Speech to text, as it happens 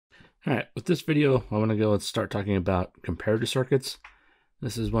All right, with this video, I want to go and start talking about comparator circuits.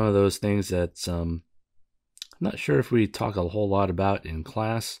 This is one of those things that's I'm not sure if we talk a whole lot about in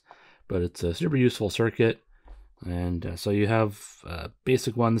class, but it's a super useful circuit. And so you have a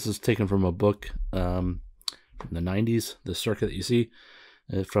basic one. This is taken from a book from the 90s, the circuit that you see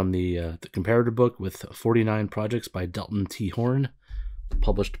from the comparator book with 49 projects by Delton T. Horn,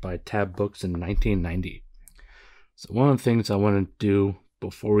 published by Tab Books in 1990. So one of the things I want to do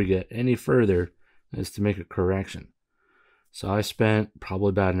before we get any further is to make a correction. So I spent probably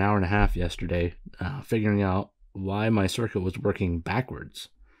about an hour and a half yesterday figuring out why my circuit was working backwards.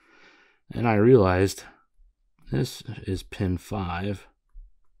 And I realized this is pin 5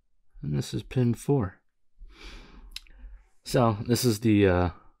 and this is pin 4. So this is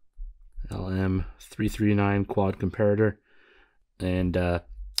the LM339 quad comparator. And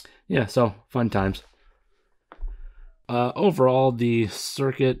yeah, so fun times. Overall, the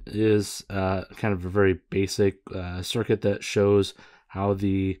circuit is kind of a very basic circuit that shows how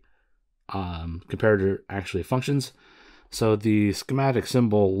the comparator actually functions. So the schematic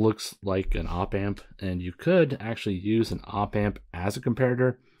symbol looks like an op-amp, and you could actually use an op-amp as a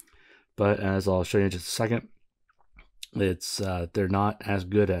comparator, but as I'll show you in just a second, it's they're not as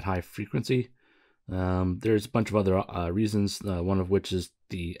good at high frequency. There's a bunch of other reasons, one of which is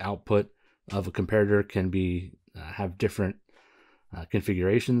the output of a comparator can be have different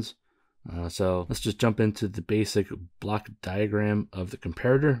configurations. So let's just jump into the basic block diagram of the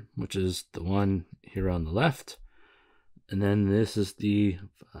comparator, which is the one here on the left. And then this is the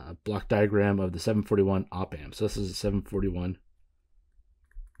block diagram of the 741 op-amp. So this is a 741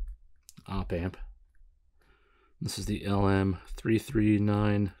 op-amp. This is the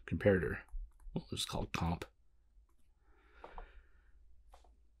LM339 comparator. Well, it's called comp.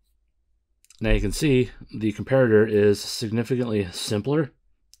 Now you can see the comparator is significantly simpler.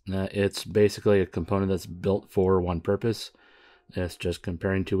 It's basically a component that's built for one purpose. It's just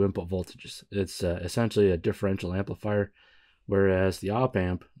comparing two input voltages. It's essentially a differential amplifier, whereas the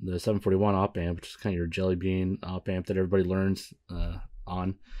op-amp, the 741 op-amp, which is kind of your jelly bean op-amp that everybody learns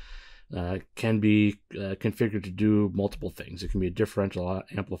on, can be configured to do multiple things. It can be a differential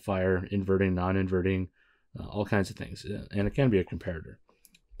amplifier, inverting, non-inverting, all kinds of things, and it can be a comparator.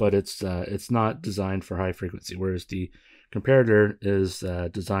 But it's not designed for high frequency, whereas the comparator is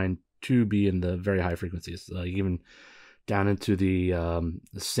designed to be in the very high frequencies, even down into the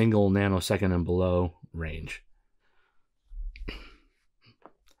single nanosecond and below range.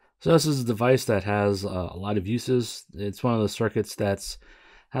 So this is a device that has a lot of uses. It's one of those circuits that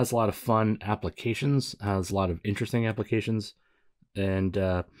has a lot of fun applications, has a lot of interesting applications, and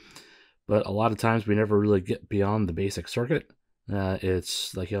but a lot of times we never really get beyond the basic circuit.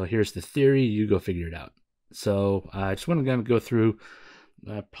 It's like, here's the theory, you go figure it out. So I just want to go through,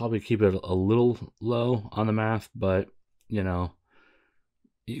 probably keep it a little low on the math, but you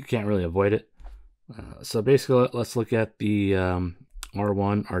can't really avoid it. So basically, let's look at the R1,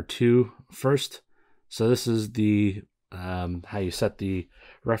 R2 first. So this is the how you set the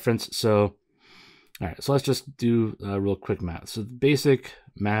reference. So all right, so let's just do real quick math. So the basic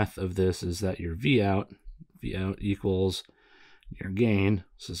math of this is that your V out equals your gain,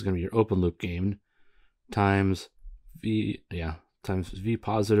 so it's going to be your open loop gain, times V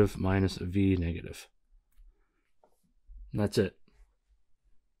positive minus V negative. And that's it.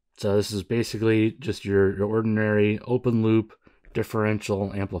 So this is basically just your ordinary open loop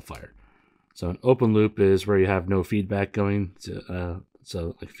differential amplifier. So an open loop is where you have no feedback going.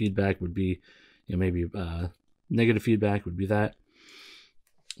 So like feedback would be, maybe negative feedback would be that.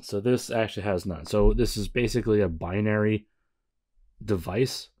 So this actually has none. So this is basically a binary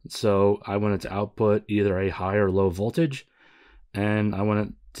device. So I want it to output either a high or low voltage, and I want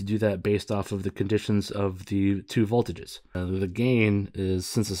it to do that based off of the conditions of the two voltages. The gain is,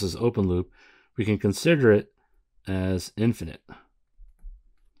 since this is open loop, we can consider it as infinite.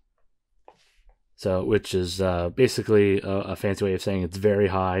 So which is basically a fancy way of saying it's very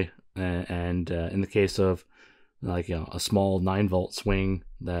high, and in the case of like a small 9-volt swing,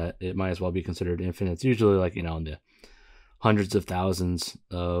 that it might as well be considered infinite. It's usually like in the hundreds of thousands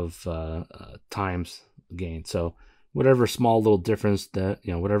of times gain. So whatever small little difference that,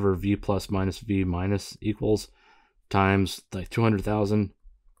 whatever V plus minus V minus equals times like 200,000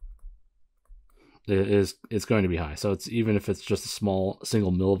 it's going to be high. So it's, even if it's just a small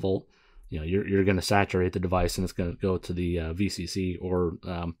single millivolt, you're going to saturate the device, and it's going to go to the VCC or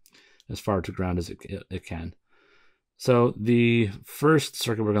as far to ground as it can. So the first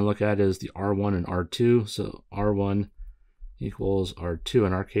circuit we're going to look at is the R1 and R2. So R1 equals R2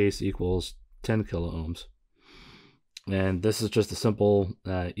 in our case equals 10 kilo ohms. And this is just a simple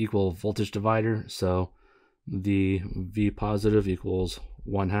equal voltage divider. So the V positive equals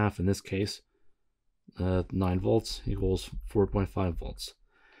 1/2 in this case. 9 volts equals 4.5 volts.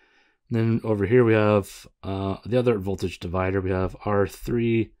 And then over here we have the other voltage divider. We have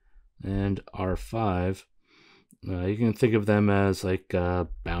R3 and R5. You can think of them as like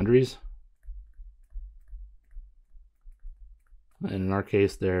boundaries. And in our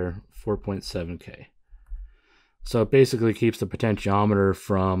case, they're 4.7K. So it basically keeps the potentiometer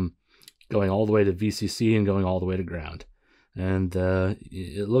from going all the way to VCC and going all the way to ground. And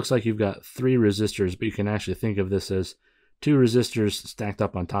it looks like you've got 3 resistors, but you can actually think of this as 2 resistors stacked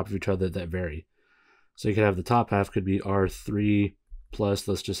up on top of each other that vary. So you could have the top half could be R3 plus,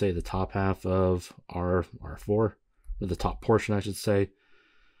 let's just say, the top half of R4, or the top portion, I should say.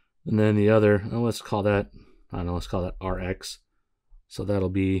 And then the other, let's call that, I don't know, let's call that RX. So that'll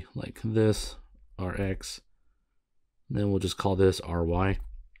be like this, RX. And then we'll just call this RY.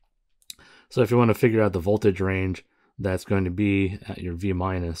 So if you want to figure out the voltage range that's going to be at your V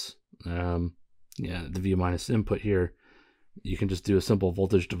minus, the V minus input here, you can just do a simple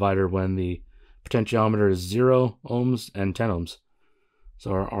voltage divider when the potentiometer is 0 ohms and 10 ohms.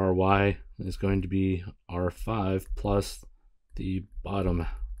 So our RY is going to be R5 plus the bottom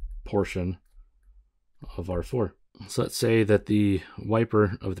portion of R4. So let's say that the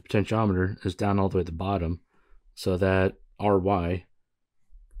wiper of the potentiometer is down all the way at the bottom, so that RY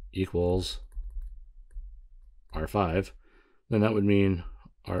equals R5, then that would mean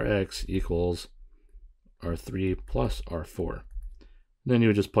RX equals R3 plus R4. Then you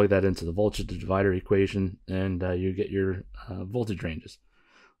would just plug that into the voltage divider equation, and you get your voltage ranges.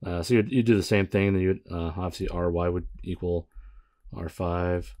 So you do the same thing, then you obviously RY would equal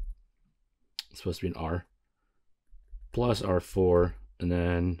R5, it's supposed to be an R, plus R4, and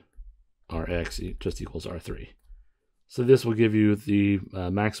then RX just equals R3. So this will give you the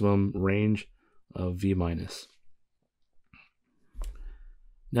maximum range of V minus.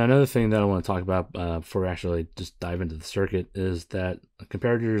 Now, another thing that I want to talk about before we actually just dive into the circuit is that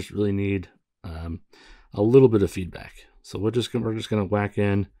comparators really need a little bit of feedback. So we're just going to whack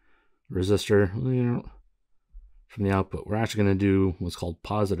in resistor, from the output. We're actually going to do what's called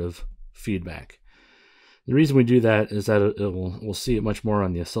positive feedback. The reason we do that is that we'll see it much more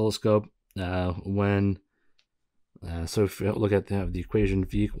on the oscilloscope so if you look at the equation,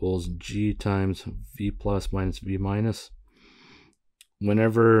 V equals G times V plus minus V minus.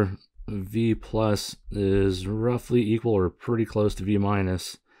 Whenever V plus is roughly equal or pretty close to V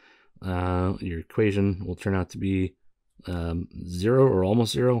minus, your equation will turn out to be 0 or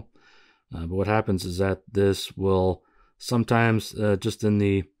almost 0. But what happens is that this will sometimes just in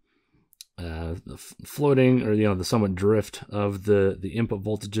the floating or the somewhat drift of the input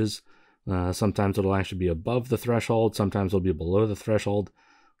voltages, sometimes it'll actually be above the threshold, sometimes it'll be below the threshold.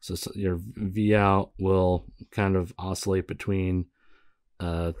 So your V out will kind of oscillate between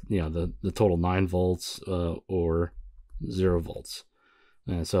the total 9 volts or 0 volts.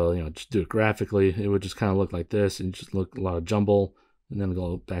 And so just do it graphically, it would just kind of look like this, and just look a lot of jumble, and then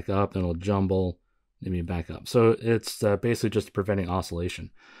go back up, then it'll jumble, maybe back up. So it's basically just preventing oscillation.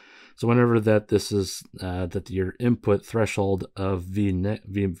 So whenever that this is that your input threshold of V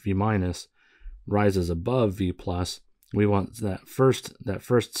minus rises above V plus, we want that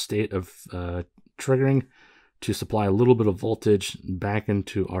first state of triggering to supply a little bit of voltage back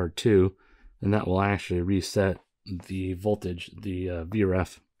into R2, and that will actually reset the voltage, the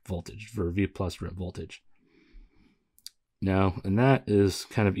VREF voltage, for V plus ref voltage. Now, and that is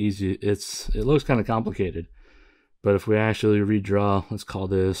kind of easy. It looks kind of complicated, but if we actually redraw, let's call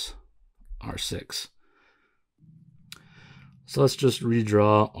this R6. So let's just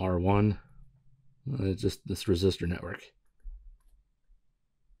redraw R1, just this resistor network.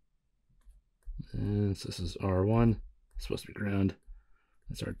 And so this is R1, it's supposed to be ground.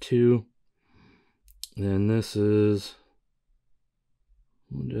 That's R2. And this is,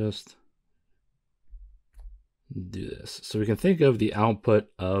 we'll just do this. So we can think of the output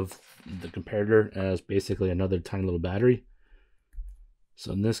of the comparator as basically another tiny little battery.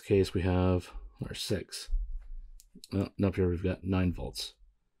 So in this case, we have R6. And up here, we've got 9 volts.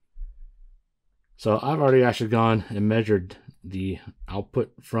 So I've already actually gone and measured the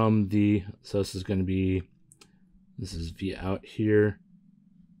output from so this is going to be, this is V out here.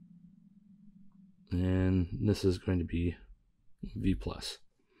 And this is going to be V plus.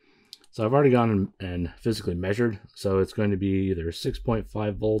 So I've already gone and physically measured. So it's going to be either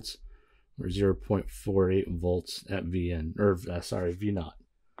 6.5 volts or 0.48 volts at VN, or V naught.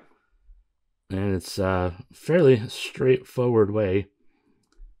 And it's a fairly straightforward way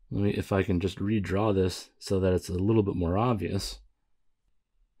Let me, if I can just redraw this so that it's a little bit more obvious.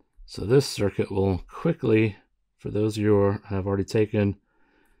 So this circuit will quickly, for those of you who have already taken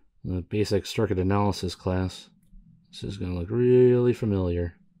the basic circuit analysis class, this is going to look really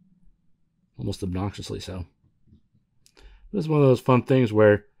familiar, almost obnoxiously so. This is one of those fun things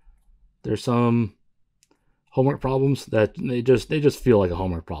where there's some homework problems that they just feel like a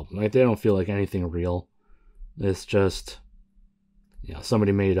homework problem. Like, they don't feel like anything real. It's just, you know,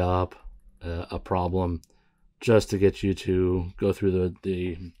 somebody made up a problem just to get you to go through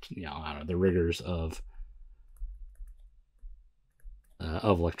the you know, I don't know, the rigors of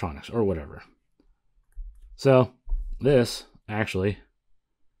electronics or whatever. So this actually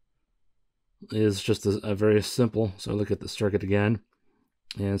is just a very simple. So look at the circuit again,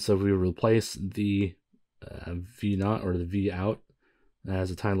 and so we replace the V naught or the V out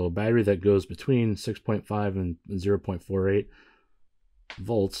as a tiny little battery that goes between 6.5 and 0.48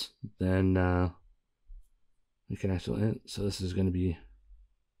 volts. Then we can actually, so this is going to be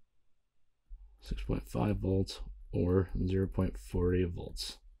 6.5 volts or 0.48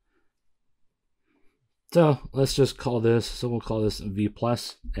 volts. So let's just call this, so we'll call this V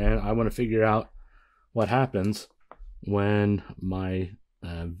plus, and I want to figure out what happens when my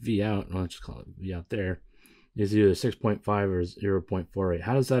V out, I'll just call it V out there, is either 6.5 or 0.48.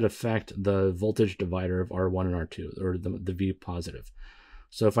 How does that affect the voltage divider of R1 and R2, or the V positive?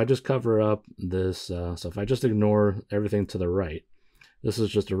 So if I just cover up this, so if I just ignore everything to the right, this is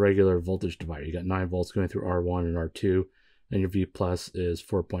just a regular voltage divider. You got 9 volts going through R1 and R2, and your V plus is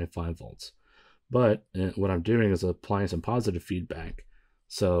 4.5 volts. But what I'm doing is applying some positive feedback.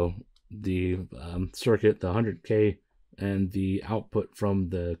 So the circuit, the 100K, and the output from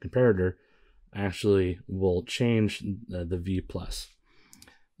the comparator actually will change the V plus.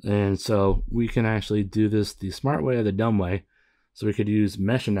 And so we can actually do this the smart way or the dumb way. So we could use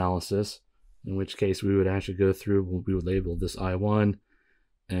mesh analysis, in which case we would actually go through, we would label this I1.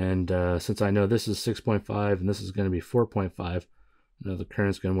 And since I know this is 6.5 and this is going to be 4.5, I know the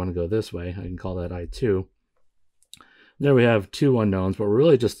current's going to want to go this way. I can call that I2. There we have two unknowns, but we're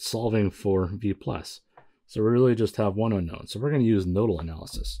really just solving for V plus. So we really just have one unknown. So we're going to use nodal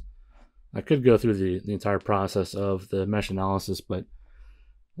analysis. I could go through the entire process of the mesh analysis, but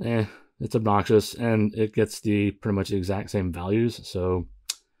it's obnoxious and it gets the pretty much the exact same values. So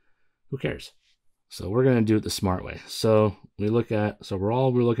who cares? So we're going to do it the smart way. So we look at, so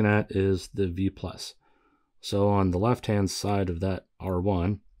all we're looking at is the V plus. So on the left-hand side of that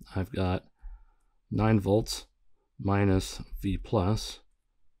R1, I've got 9 volts minus V plus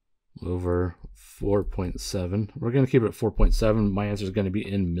over 4.7. We're going to keep it at 4.7. My answer is going to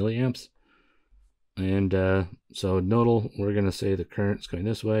be in milliamps. And so nodal, we're going to say the current's going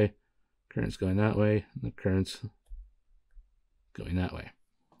this way, current's going that way, and the current's going that way.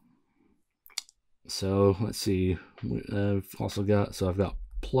 So let's see, I've also got, so I've got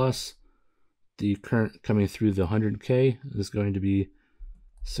plus the current coming through the 100K is going to be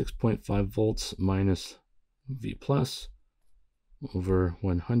 6.5 volts minus V plus over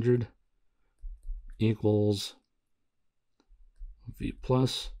 100 equals V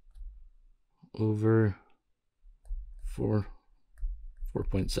plus over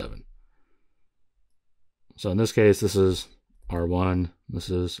 4.7. So in this case, this is R1, this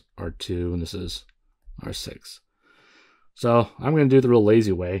is R2, and this is R6. So I'm going to do the real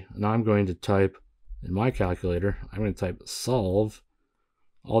lazy way, and I'm going to type in my calculator, I'm going to type solve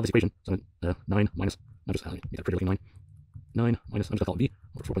all this equation. So 9 minus, I'm just pretty looking 9. 9 minus, I'm just going to call it V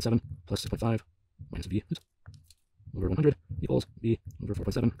over 4.7 plus 6.5 minus V over 100 equals V over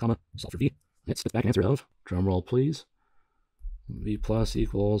 4.7, comma, solve for V. Let's get back an answer of, drum roll please, V plus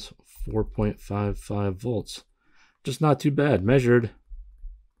equals 4.55 volts. Just not too bad. Measured,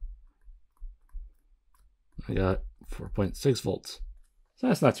 I got 4.6 volts. So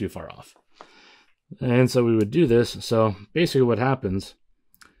that's not too far off. And so we would do this. So basically what happens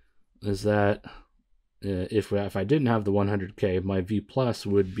is that if I didn't have the 100K, my V plus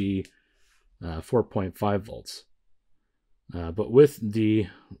would be 4.5 volts. But with the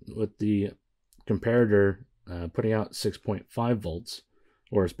comparator putting out 6.5 volts,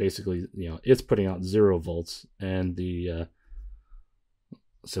 or it's basically, you know, it's putting out 0 volts, and the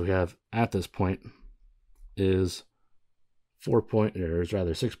so we have at this point is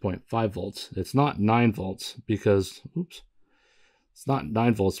 6.5 volts. It's not 9 volts because, oops, it's not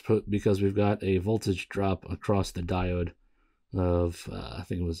 9 volts because we've got a voltage drop across the diode of I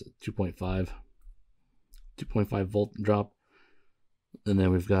think it was 2.5 volt drop, and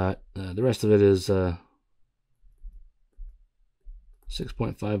then we've got the rest of it is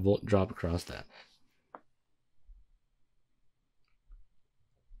 6.5 volt drop across that.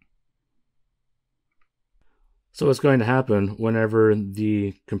 So what's going to happen whenever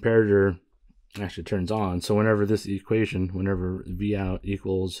the comparator actually turns on, so whenever this equation, whenever V out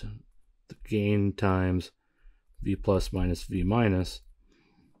equals the gain times V plus minus V minus,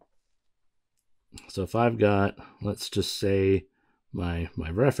 so if I've got, let's just say my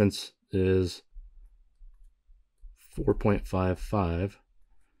reference is 4.55,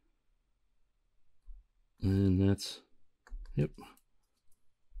 and that's, yep,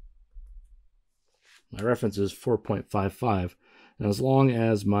 my reference is 4.55, and as long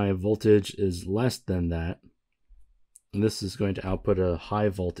as my voltage is less than that, and this is going to output a high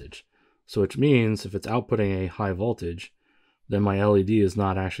voltage. So which means if it's outputting a high voltage, then my LED is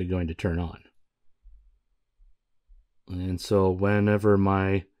not actually going to turn on. And so whenever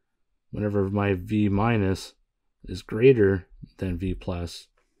my V minus is greater than V plus,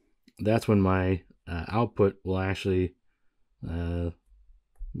 that's when my output will actually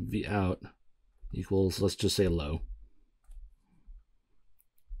V out equals, let's just say, low.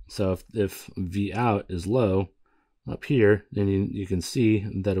 So if V out is low up here, then you can see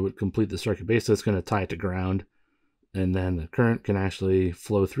that it would complete the circuit. Basically, it's going to tie it to ground, and then the current can actually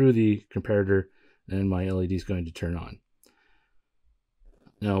flow through the comparator, and my LED is going to turn on.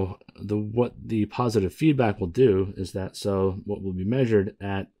 Now, what the positive feedback will do is that, so what will be measured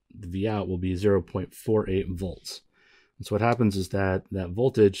at the V out will be 0.48 volts. And so what happens is that that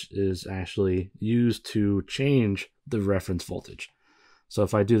voltage is actually used to change the reference voltage. So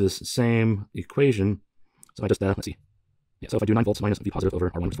if I do this same equation, so I just, let's see. Yeah, so if I do 9 volts minus V positive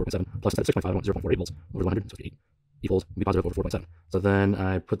over R1, which is 4.7, plus 6.5, I want 0.48 volts over 100, so 8 equals V positive over 4.7. So then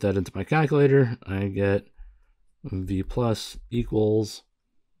I put that into my calculator. I get V plus equals,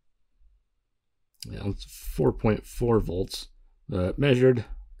 yeah, it's 4.4 volts measured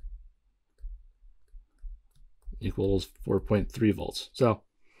equals 4.3 volts. So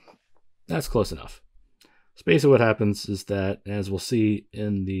that's close enough. So basically what happens is that, as we'll see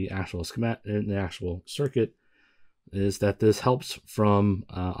in the actual schematic, in the actual circuit, is that this helps from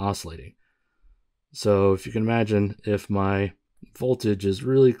oscillating. So if you can imagine, if my voltage is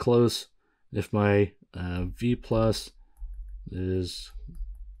really close, if my V plus is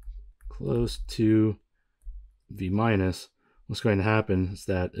close to V minus, what's going to happen is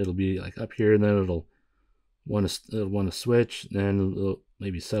that it'll be like up here, and then it'll want to switch, then it'll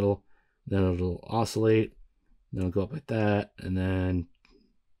maybe settle, then it'll oscillate, then it'll go up like that, and then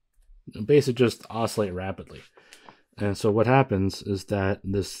basically just oscillate rapidly. And so what happens is that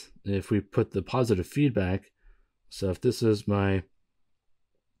this, if we put the positive feedback, so if this is my,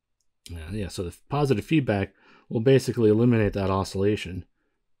 so the positive feedback will basically eliminate that oscillation,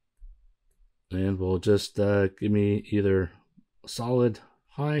 and will just give me either a solid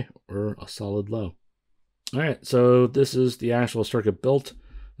high or a solid low. All right, so this is the actual circuit built.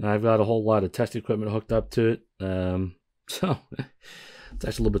 I've got a whole lot of test equipment hooked up to it, so it's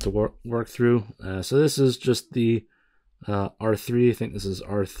actually a little bit to work through. So this is just the R3. I think this is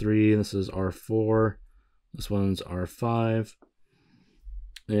R3, this is R4, this one's R5,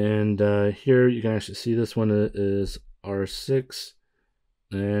 and here you can actually see this one is R6,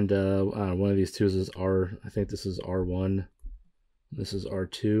 and one of these two is R, I think this is R1, this is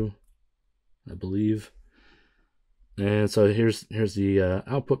R2, I believe. And so here's the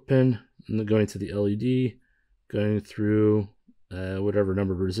output pin, and going to the LED, going through whatever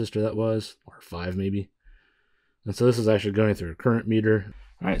number of resistor that was, R5 maybe. And so this is actually going through a current meter.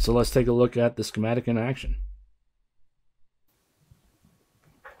 All right, so let's take a look at the schematic in action.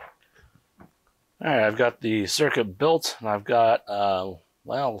 All right, I've got the circuit built, and I've got,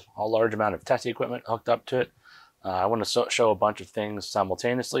 well, a large amount of test equipment hooked up to it. I want to show a bunch of things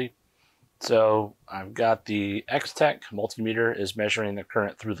simultaneously. So I've got the X-Tech multimeter is measuring the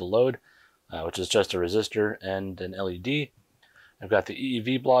current through the load, which is just a resistor and an LED. I've got the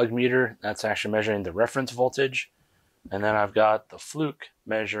EEV blog meter, that's actually measuring the reference voltage. And then I've got the Fluke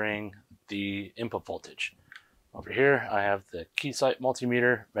measuring the input voltage. Over here, I have the Keysight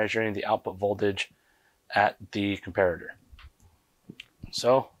multimeter measuring the output voltage at the comparator.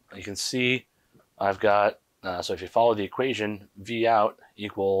 So you can see I've got, so if you follow the equation, V out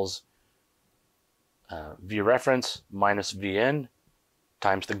equals V reference minus V in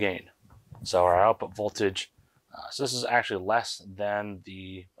times the gain. So our output voltage, so this is actually less than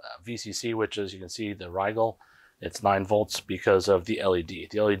the VCC, which is, you can see the Rigel, it's 9 volts because of the LED.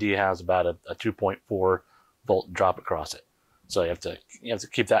 The LED has about a 2.4 volt drop across it. So you have to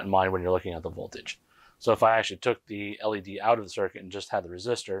keep that in mind when you're looking at the voltage. So if I actually took the LED out of the circuit and just had the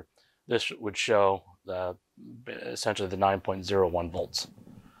resistor, this would show essentially the 9.01 volts.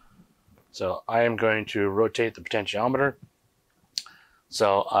 So I am going to rotate the potentiometer.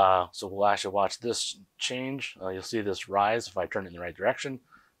 So we'll actually watch this change. You'll see this rise if I turn it in the right direction.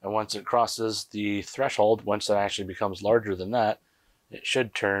 And once it crosses the threshold, once it actually becomes larger than that, it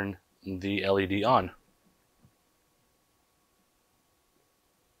should turn the LED on.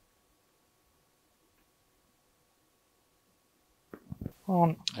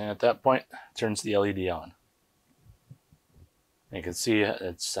 And at that point, it turns the LED on. And you can see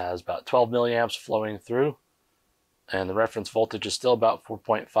it has about 12 milliamps flowing through, and the reference voltage is still about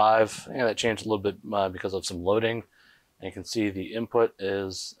 4.5. And that changed a little bit because of some loading. And you can see the input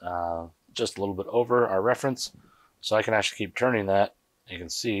is just a little bit over our reference. So I can actually keep turning that. You can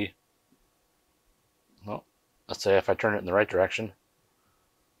see, well, let's say if I turn it in the right direction.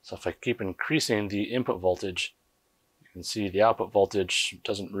 So if I keep increasing the input voltage, you can see the output voltage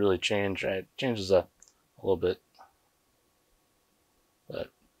doesn't really change. It changes a little bit, but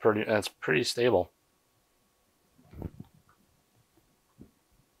it's pretty stable.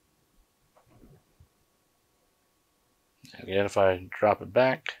 Again, if I drop it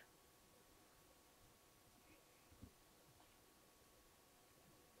back,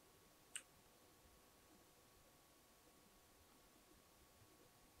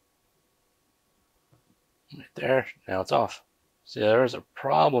 right there, now it's off. See, there's a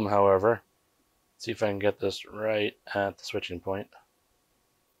problem, however. Let's see if I can get this right at the switching point.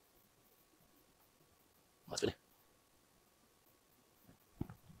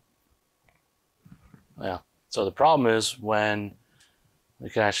 Yeah. So the problem is when we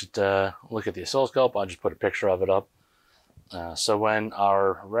can actually look at the oscilloscope. I'll just put a picture of it up. So when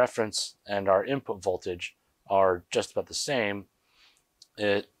our reference and our input voltage are just about the same,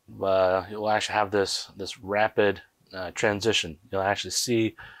 you'll actually have this rapid transition. You'll actually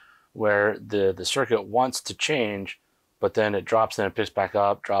see where the circuit wants to change, but then it drops, then it picks back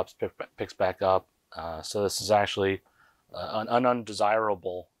up, drops, picks back up. So this is actually an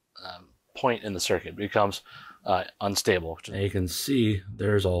undesirable point in the circuit. It becomes unstable. And you can see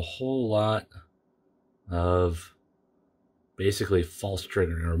there's a whole lot of basically false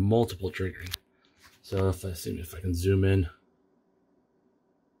triggering or multiple triggering. So if I can zoom in.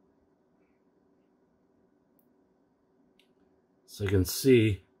 So you can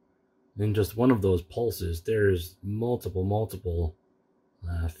see in just one of those pulses, there's multiple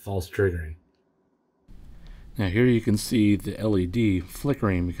false triggering. Now here you can see the LED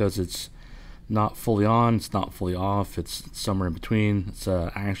flickering because it's not fully on, it's not fully off, it's somewhere in between. It's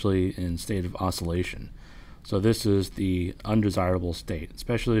actually in state of oscillation. So this is the undesirable state,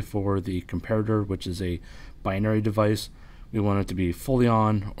 especially for the comparator, which is a binary device. We want it to be fully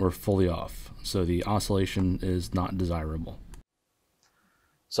on or fully off. So the oscillation is not desirable.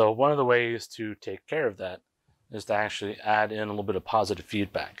 So one of the ways to take care of that is to actually add in a little bit of positive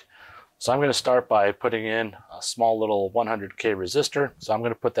feedback. So I'm going to start by putting in a small little 100K resistor. So I'm going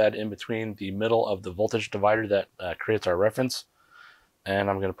to put that in between the middle of the voltage divider that creates our reference.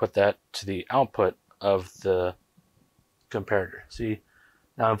 And I'm going to put that to the output of the comparator. See,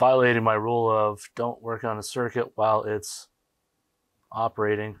 now I'm violating my rule of don't work on a circuit while it's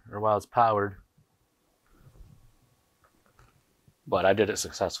operating or while it's powered. But I did it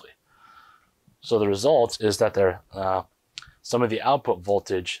successfully. So the result is that some of the output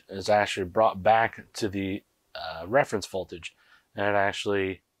voltage is actually brought back to the reference voltage, and it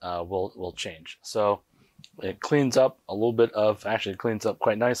actually will change. So it cleans up a little bit actually cleans up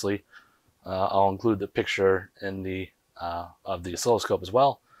quite nicely. I'll include the picture in of the oscilloscope as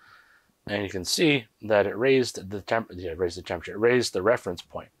well, and you can see that it raised the temperature. It raised the reference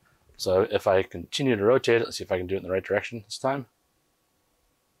point. So if I continue to rotate it, let's see if I can do it in the right direction this time.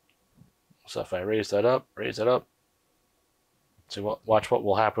 So if I raise that up, so watch what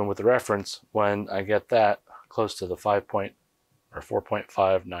will happen with the reference when I get that close to the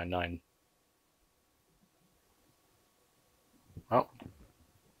 4.599. Well,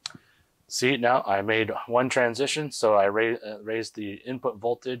 see, now I made one transition, so I raised the input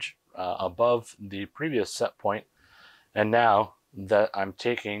voltage above the previous set point, and now that I'm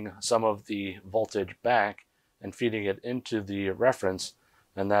taking some of the voltage back and feeding it into the reference,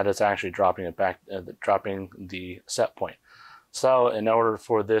 and that is actually dropping it back, dropping the set point. So in order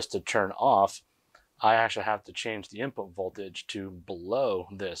for this to turn off, I actually have to change the input voltage to below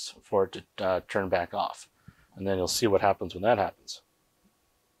this for it to turn back off. And then you'll see what happens when that happens.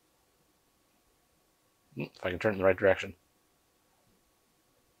 If I can turn it in the right direction.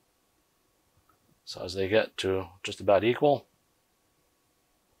 So as they get to just about equal,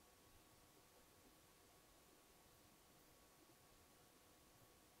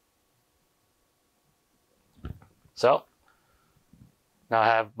 so now I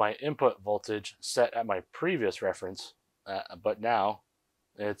have my input voltage set at my previous reference, but now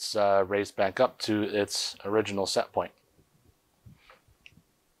it's raised back up to its original set point.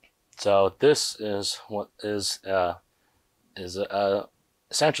 So this is what is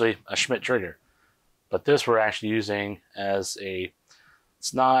essentially a Schmidt trigger, but this we're actually using as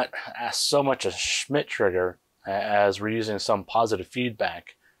it's not as so much a Schmidt trigger as we're using some positive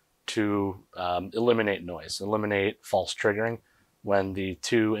feedback to eliminate noise, eliminate false triggering when the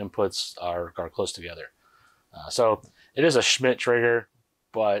two inputs are close together. So it is a Schmidt trigger,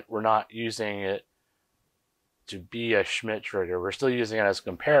 but we're not using it to be a Schmidt trigger. We're still using it as a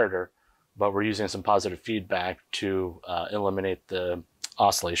comparator, but we're using some positive feedback to eliminate the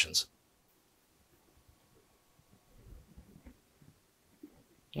oscillations.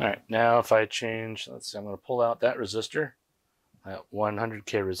 All right, now if I change, let's see, I'm going to pull out that resistor, that 100K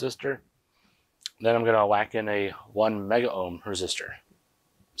resistor. Then I'm going to whack in a 1 mega ohm resistor.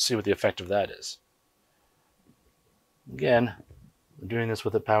 See what the effect of that is. Again, we're doing this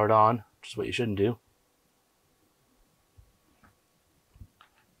with it powered on, which is what you shouldn't do.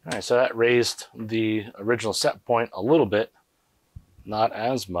 All right, so that raised the original set point a little bit, not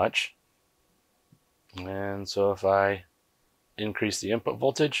as much. And so if I increase the input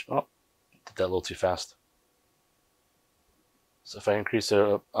voltage, oh, did that a little too fast. So if I increase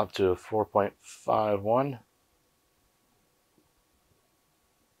it up to 4.51,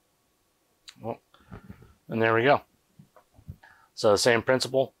 well, and there we go. So the same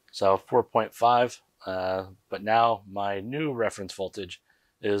principle, so 4.5, but now my new reference voltage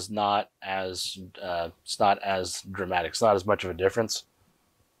is not as it's not as dramatic. It's not as much of a difference.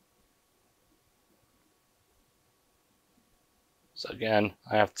 So again,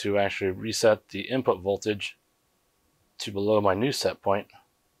 I have to actually reset the input voltage to below my new set point,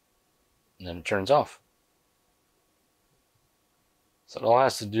 and then it turns off. So it all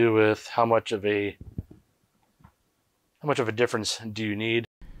has to do with how much of a difference do you need.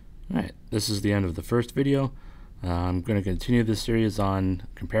 All right, this is the end of the first video. I'm going to continue this series on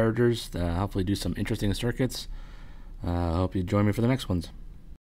comparators, hopefully do some interesting circuits. I hope you join me for the next ones.